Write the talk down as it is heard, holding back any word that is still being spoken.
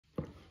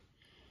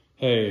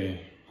Hey,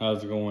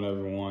 how's it going,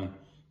 everyone?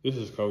 This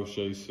is Coach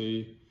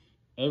JC.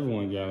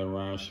 Everyone gather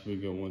around should be a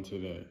good one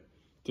today.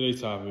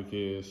 Today's topic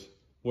is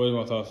what are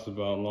my thoughts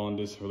about long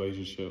distance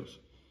relationships?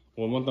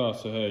 Well, my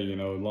thoughts are, hey,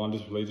 long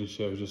distance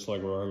relationships just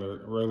like a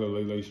regular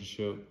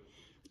relationship.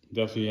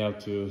 Definitely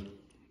have to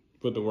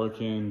put the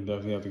work in.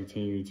 Definitely have to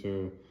continue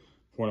to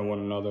point on one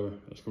another.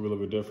 It's gonna be a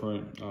little bit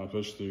different,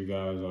 especially if you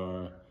guys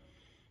are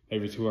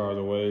maybe 2 hours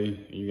away.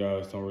 And you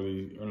guys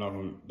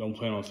don't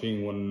plan on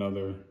seeing one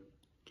another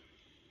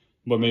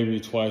but maybe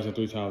twice or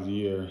three times a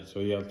year. So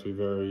you have to be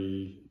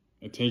very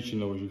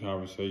intentional with your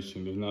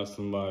conversation. There's not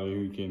somebody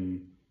who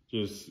can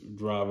just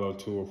drive up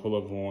to or pull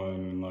up on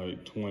in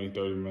like 20,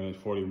 30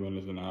 minutes, 40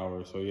 minutes, an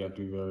hour. So you have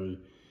to be very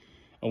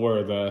aware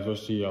of that,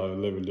 especially y'all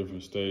live in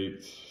different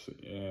states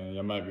and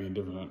y'all might be in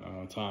different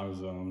time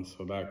zones.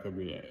 So it could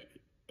be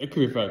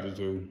a factor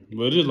too.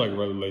 But it's just like a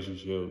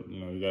relationship.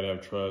 You gotta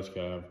have trust,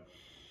 gotta have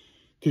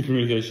good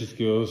communication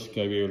skills,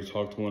 gotta be able to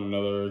talk to one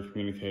another,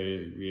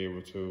 communicate, be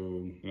able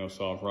to,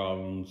 solve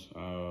problems,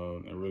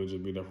 and really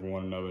just be there for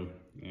one another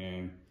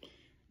and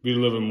be a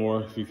little bit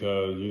more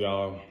because you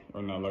all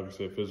are not, like I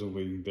said,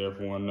 physically there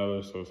for one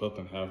another. So if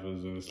something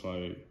happens and it's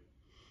like,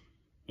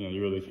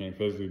 you really can't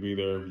physically be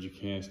there, but you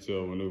can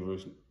still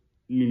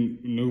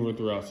maneuver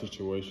throughout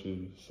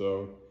situations.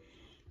 So,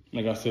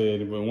 like I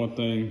said, but one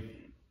thing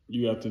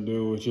you have to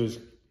do is just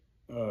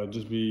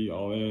be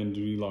all in,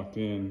 be locked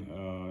in,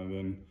 and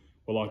then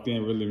what locked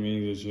in really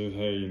means is just,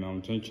 hey, I'm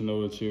intentional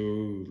with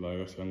you. Like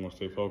I said, I'm gonna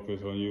stay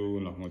focused on you.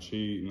 I'm not gonna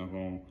cheat. I'm not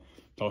gonna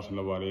talk to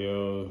nobody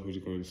else. We're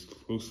just gonna be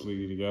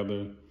exclusively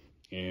together.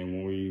 And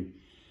when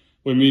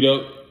we meet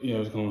up,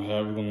 we're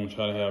gonna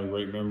try to have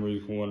great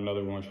memories with one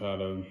another. We're gonna try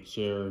to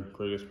share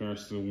great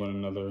experiences with one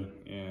another.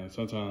 And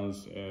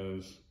sometimes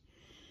it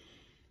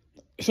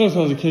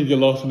can get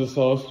lost in the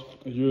sauce.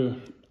 You're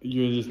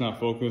just not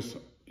focused.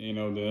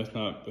 That's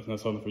not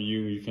something for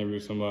you. You can't be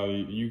with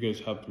somebody. You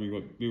just have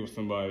to be with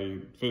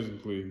somebody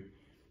physically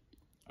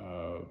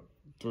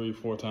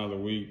 3-4 times a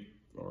week,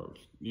 or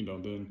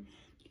then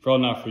it's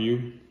probably not for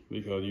you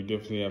because you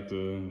definitely have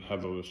to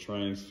have those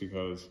restraints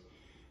because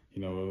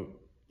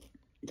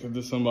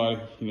there's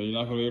somebody you're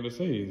not gonna be able to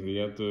see. So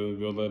you have to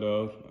build that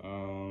up.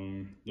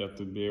 You have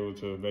to be able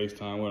to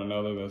FaceTime one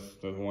another.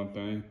 That's one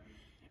thing.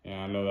 And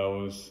I know that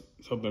was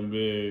something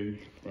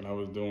big when I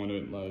was doing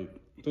it. Like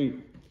I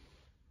think.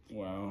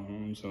 Wow,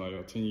 I'm saying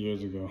like 10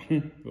 years ago. A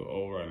little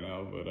old right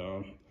now,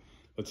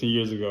 but 10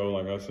 years ago,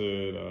 like I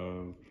said,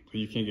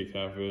 you can't get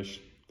catfish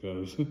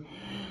because I think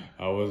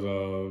I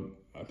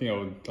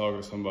was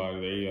talking to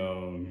somebody.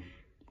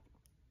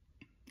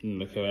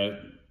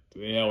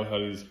 They always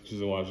had these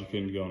excuses why you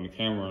couldn't go on the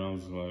camera, and I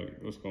was like,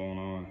 what's going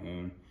on?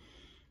 And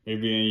me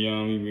being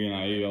young, me being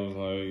naive, I was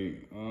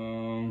like,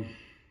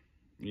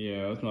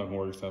 yeah, that's not gonna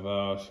work stuff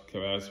out. She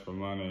kept asking for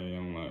money.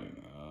 I'm like,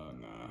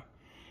 nah.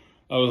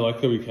 I was like,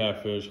 could be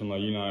catfish. I'm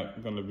like, you're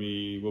not gonna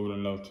be willing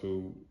enough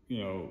to,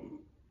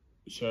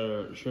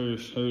 share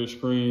your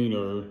screen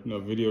or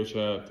video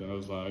chat. And I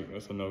was like,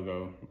 that's a no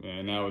go.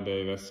 And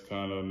nowadays, that's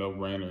kind of a no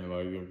brainer.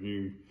 Like if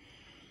you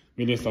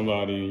meeting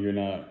somebody and you're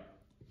not,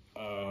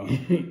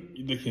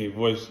 they can't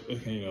voice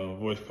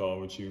call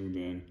with you,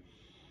 then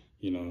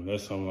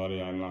that's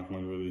somebody I'm not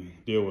going to really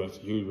deal with. It's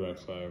a huge red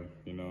flag.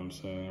 You know what I'm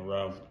saying?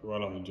 Right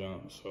off the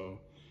jump. So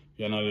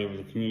you're not able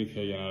to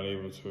communicate. You're not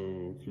able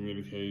to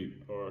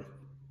communicate or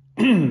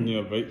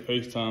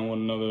FaceTime one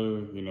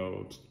another,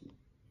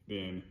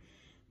 then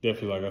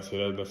definitely, like I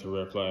said, that's a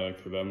red flag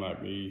because that might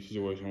be a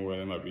situation where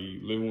they might be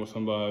living with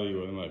somebody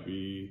or they might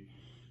be,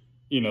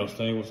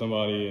 staying with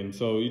somebody. And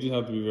so you just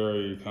have to be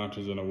very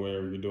conscious and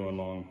aware when you're doing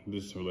long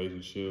distance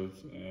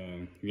relationships.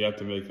 And you have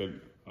to make it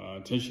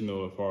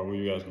intentional as far as when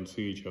you guys can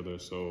see each other.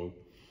 So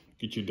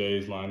get your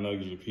days lined up,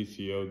 get your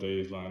PTO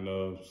days lined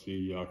up, see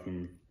y'all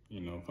can,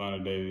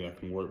 find a day that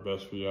can work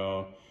best for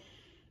y'all.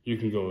 You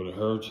can go to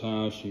her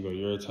town, she can go to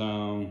your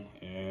town,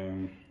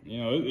 and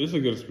it's a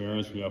good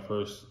experience when that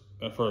first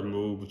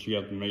move. But you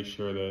have to make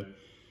sure that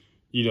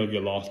you don't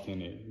get lost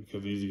in it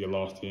because it's easy to get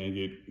lost in and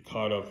get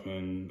caught up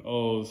in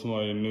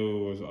somebody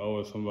new,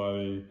 or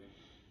somebody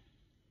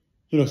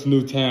it's a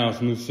new town,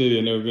 it's a new city.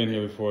 I've never been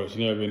here before. She's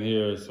never been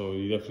here, so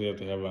you definitely have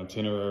to have an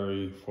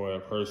itinerary for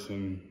that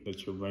person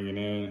that you're bringing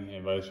in,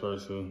 and vice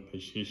versa.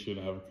 She should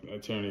have an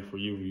itinerary for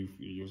you.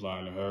 You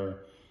flying to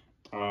her.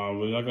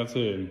 But like I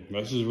said,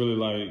 that's just really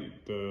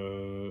like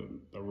the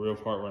real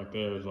part right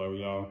there. Is like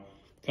y'all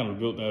kind of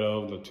built that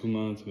up like 2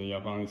 months, and then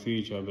y'all finally see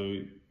each other.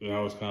 And I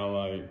was kind of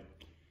like,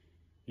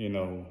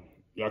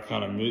 y'all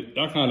kind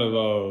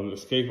of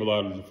escape a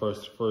lot of the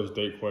first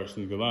date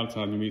questions. Because a lot of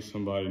times you meet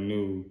somebody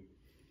new.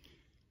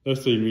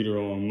 Let's say you meet her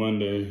on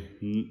Monday.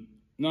 9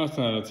 times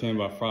out of 10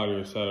 by Friday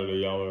or Saturday,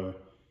 y'all are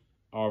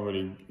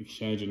already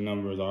exchanging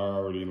numbers. Are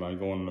already like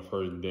going on the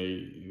first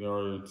date. There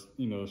are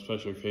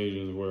special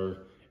occasions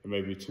where it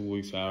may be 2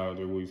 weeks out,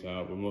 3 weeks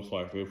out, but most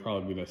likely it'll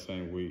probably be that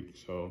same week.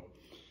 So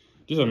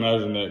just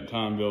imagine that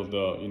time built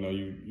up.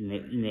 You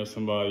met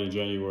somebody in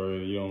January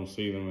and you don't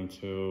see them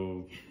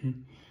until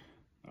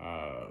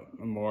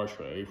March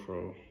or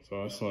April.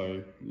 So it's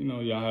like, you know,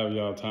 y'all have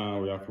y'all time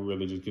where y'all can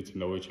really just get to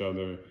know each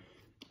other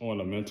on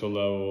a mental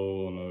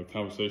level, on a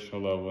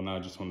conversational level,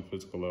 not just on the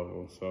physical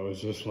level. So it's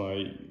just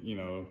like, you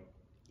know,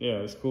 yeah,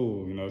 it's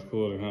cool. You know, it's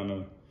cool to kind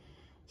of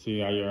see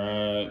how you're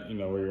at, you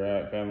know, where you're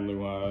at family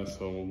wise.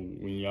 So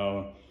when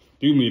y'all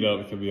do meet up,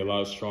 it can be a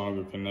lot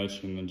stronger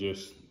connection than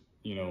just,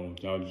 you know,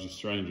 y'all just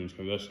strangers,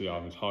 because that's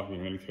y'all been talking,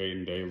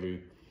 communicating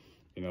daily,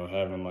 you know,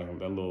 having like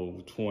that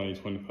little 20,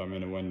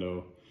 25-minute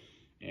window.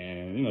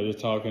 And, you know, just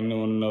talking to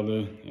one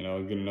another, you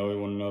know, getting to know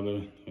one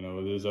another. You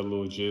know, there's that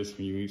little gist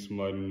when you meet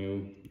somebody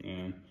new.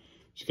 And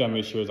just got to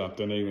make sure it's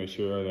authentic, make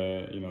sure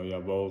that, you know,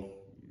 y'all both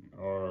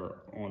are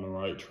on the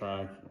right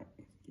track,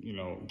 you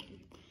know,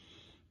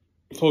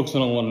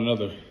 focusing on one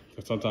another.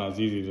 Because sometimes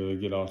it's easy to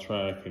get off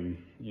track and,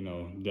 you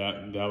know,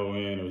 dabble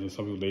in, or just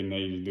some people they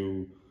need to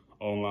do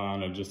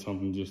online, or just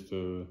something just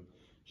to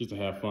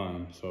have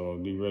fun. So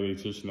be really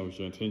intentional with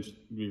your intention,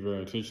 be very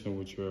intentional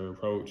with your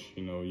approach.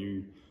 You know,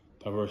 you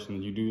type of person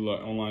that you do like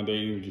online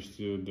dating, but you're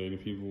still dating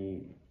people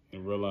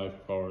in real life,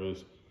 as far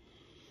as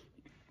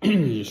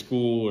your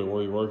school or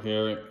where you work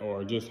at,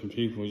 or just in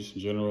people just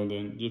in general.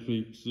 Then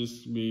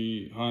just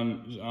be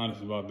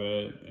honest about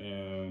that,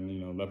 and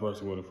you know that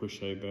person would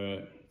appreciate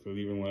that. Because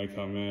even when they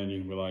come in, you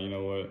can be like, you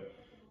know what,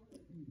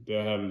 they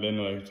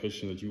no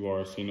expectation that you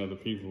are seeing other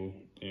people,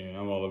 and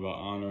I'm all about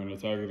honor and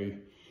integrity.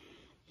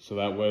 So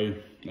that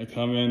way, they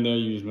come in there,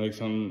 you just make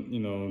some,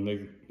 you know,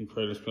 you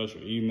create a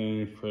special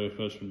evening, create a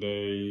special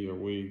day or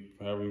week,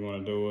 however you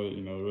want to do it,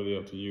 you know, really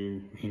up to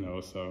you, you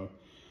know. So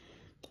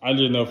I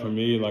just know for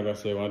me, like I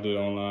said, when I did it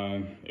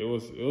online, it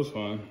was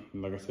fun.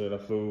 Like I said, I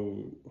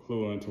flew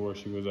into where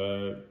she was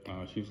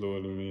at. She flew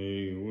into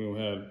me. We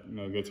had, you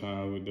know, a good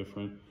time with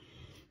different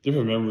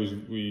memories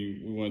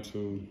we went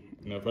to,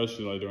 you know,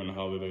 especially like during the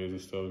holidays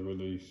and stuff,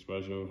 really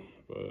special.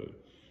 But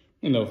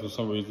you know, for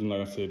some reason,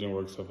 like I said, it didn't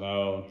work so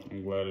well.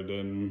 I'm glad it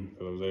didn't,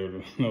 because I was able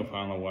to, you know,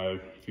 find a wife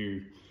a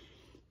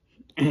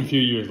few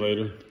years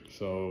later.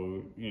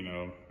 So, you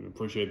know,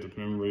 appreciate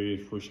the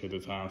memories, appreciate the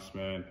time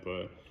spent,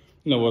 but,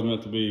 you know, it wasn't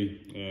meant to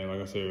be. And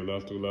like I said, we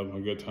left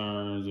on good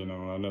terms. You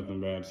know, I had nothing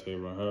bad to say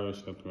about her, she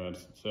nothing bad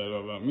to say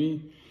about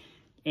me.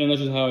 And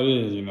that's just how it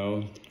is, you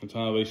know.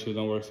 Sometimes relationships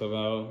don't work stuff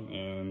out.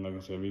 And like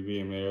I said, me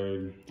being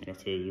married, like I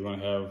said, you're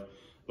going to have a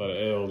lot of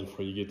L's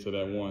before you get to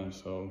that one.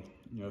 So,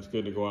 you know, it's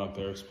good to go out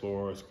there,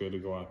 explore. It's good to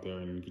go out there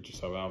and get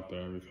yourself out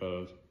there,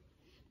 because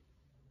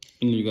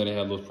you know, you got to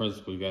have those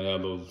principles. You got to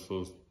have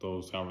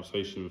those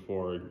conversations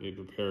before it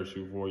prepares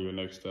you for your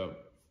next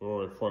step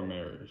for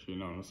marriage. You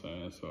know what I'm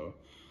saying? So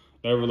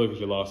never look at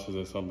your losses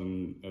as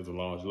something as a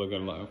loss. Look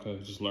at it like, okay,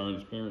 just learn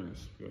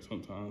experience. Because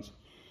sometimes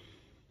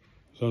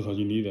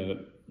you need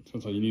that.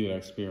 Sometimes you need that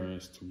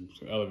experience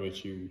to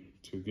elevate you,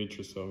 to get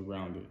yourself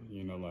grounded.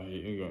 You know, like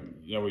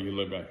that way you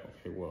look back.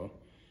 Okay, well,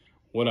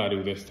 what I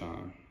do this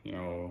time? You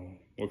know,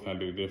 what can I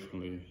do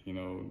differently? You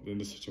know, in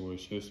this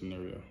situation, this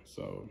scenario.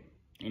 So,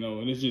 you know,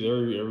 and it's just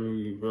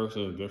every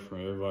person is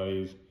different.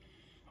 Everybody's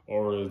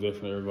aura is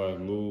different. Everybody's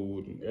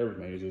mood,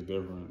 everything is just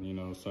different. You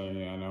know what I'm saying?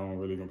 And I don't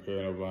really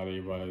compare nobody.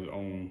 Everybody's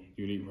own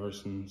unique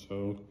person.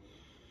 So,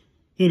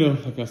 you know,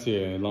 like I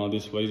said, a long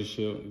distance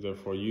relationship, is that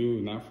for you,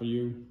 not for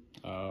you?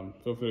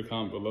 Feel free to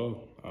comment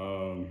below.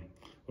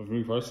 But for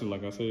me personally,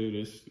 like I said,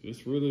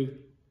 it's really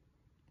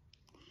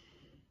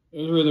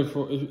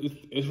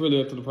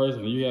up to the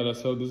person. You got that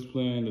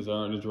self-discipline,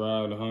 desire, the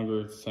drive, the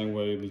hunger, the same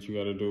way that you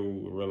got to do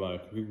with real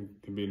life. People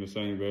can be in the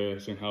same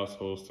bed, same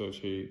household, still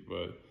cheat.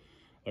 But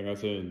like I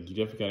said, you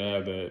definitely got to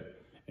have that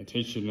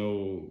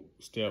intentional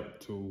step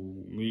to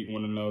meet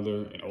one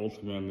another, and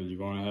ultimately you're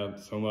going to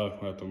have somebody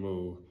have to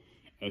move.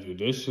 And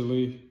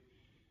traditionally,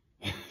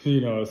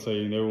 you know, say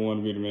you never want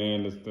to be the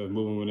man that's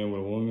moving in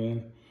with a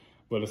woman.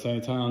 But at the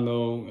same time,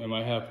 though, it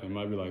might happen. It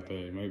might be like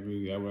that. It might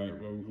be that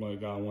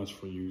what God wants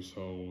for you.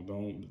 So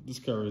don't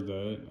discourage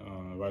that.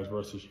 Vice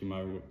versa, she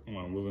might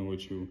want to move in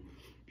with you.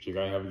 But you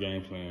got to have a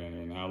game plan,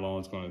 and how long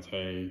it's going to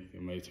take.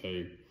 It may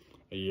take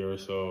a year or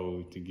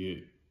so to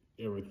get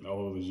everything,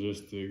 all the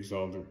logistics,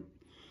 all the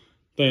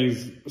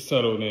things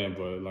settled in.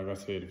 But like I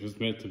said, if it's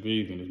meant to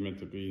be, then it's meant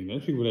to be. And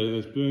there's people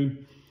that's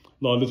been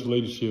long distance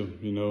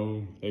relationship, you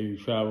know, they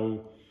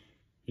travel,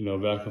 you know,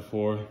 back and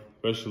forth.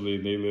 Especially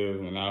if they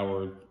live an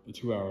hour,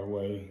 2 hour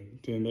away,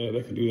 then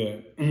they can do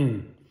that.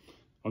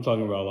 I'm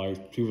talking about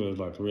like people that's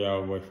like 3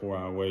 hours away, 4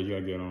 hours away. You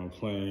gotta get on a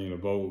plane, a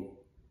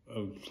boat,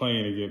 a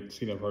plane to get to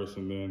see that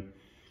person. Then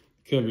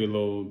it could be a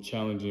little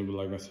challenging, but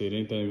like I said,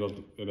 anything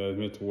that is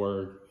meant to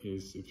work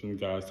is, if in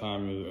God's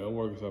time, it'll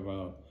work itself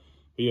out.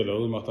 But yeah,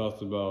 those are my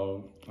thoughts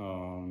about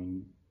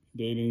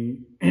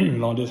dating,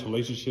 long distance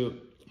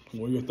relationship.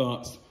 What are your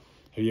thoughts?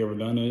 Have you ever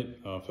done it?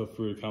 Feel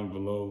free to comment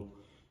below.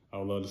 I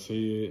would love to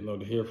see it,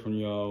 love to hear from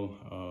y'all.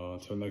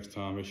 Until next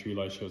time, make sure you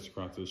like, share,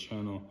 subscribe to this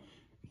channel.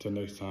 Until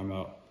next time,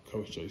 out,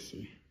 Coach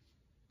JC.